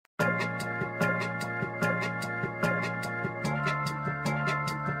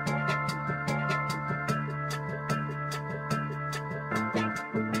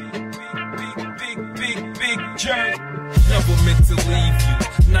big jerk. Never meant to leave you,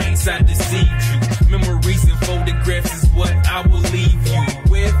 nights I deceived you. Memories and photographs is what I will leave you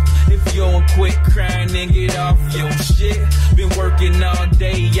with. If you don't quit crying and get off your shit. Been working all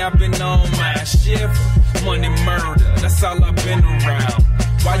day, I've been on my shift. Money, murder, that's all I've been around.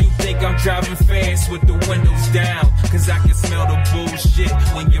 Why you think I'm driving fast with the windows down? Cause I can smell the bullshit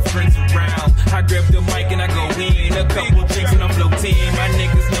when your friends around. I grab the mic and I go in. A couple drinks and I'm floating. My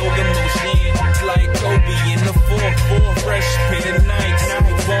niggas know the motion. It's like Kobe in the 4-4. Fresh pair of Nikes.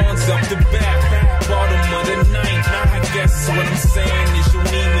 Vaughns up the back. Bottom of the ninth. I guess what I'm saying is you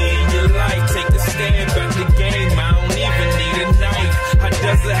need me in your life. Take a stand back the game. I don't even need a knife. How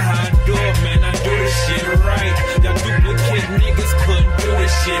does it, how I do it, man? I do this shit right. Y'all duplicate niggas couldn't do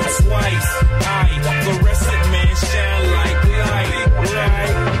this shit twice. I fluorescent man shine like light,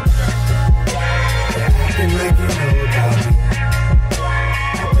 right? Acting like you know about me.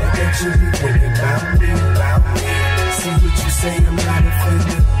 I bet that you be thinking about me. See what you say, I'm not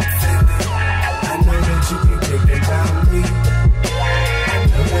offended. I know that you be thinking about me. I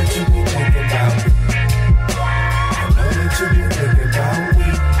know that you be thinking about me. I know that you be thinking about me.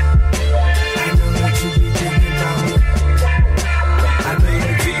 I know that you be thinking about me. I know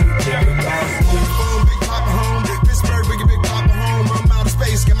that you be thinking about me. Big Papa home, Pittsburgh, big Papa home. I'm out of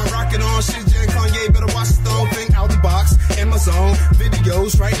space, got my rocket on. Shit, Jen Kanye, better watch the stone thing out the box. In my zone,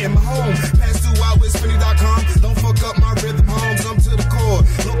 videos right in my home. Pass through out with Pheni.com. Don't fuck up my rhythm homes, I'm to the core.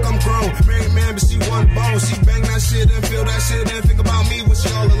 Look, I'm grown, married man, but she one bone. She bang that shit and feel that shit and think about me when she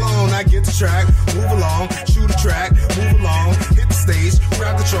all alone. I get the track, move along, shoot a track, move along, hit the stage,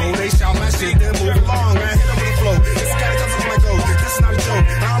 grab control, they shout my shit, then move along. I hit them with the flow, it's cataclysm like go. This is not a joke,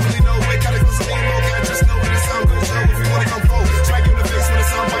 I don't really know where cataclysm ain't low. I just know when it sound good, Joe, if you wanna come forward. Smack you in the face when it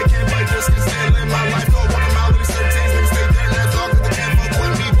sound bite, can't bite this, cause they live my life. Go walk them out with these 13s, niggas stay dead, let's talk, cause they can't fuck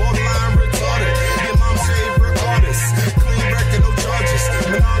with me, borderline retarded. Your mom's favorite artist, clean record, no charges.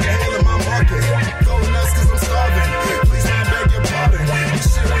 Monogamy hailing my market, go nuts cause I'm starving. Please man, beg your pardon. This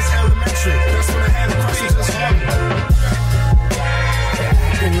shit was elementary, that's when I had a crush and just hardened.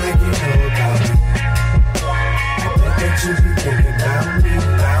 Acting like you know about me. I bet that you be thinking about me.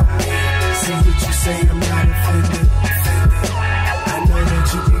 See what you say, I'm not offended. I know that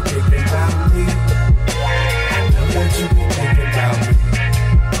you be thinking about me. I know that you be thinking about me.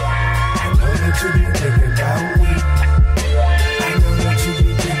 I know that you be thinking about me. I know that you be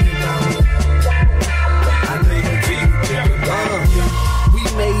thinking about me. I know that you be thinking about me. We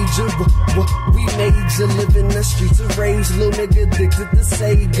major, live in the streets of rage. Little nigga addicted to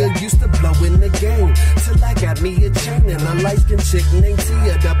Sega, used to blow in the game. Till I got me a chain and a light-skinned chick named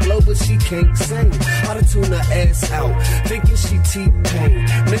Tia that blow but she can't sing. Auto-tune her ass out, thinking she T-Pain.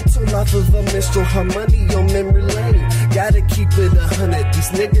 Mental life of a minstrel, her money on memory lane. Gotta keep it 100,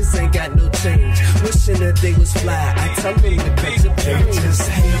 these niggas ain't got no change. Wishing that they was fly, I tell them to catch a plane. They just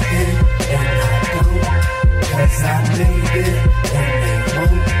hate it and I don't, cause I made it and they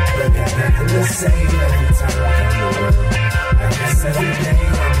won't. But got nothing to say every time I come around. I guess every day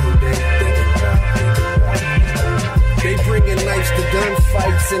I'm who they think about. They bringing knives to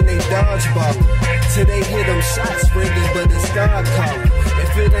gunfights and they dodgeball. Till they hear them shots ringing, but it's God calling.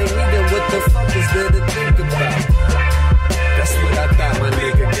 If it ain't me, then what the fuck is there to think about? That's what I thought, my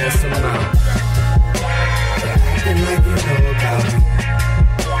nigga, guess I'm out. Acting like you know about me.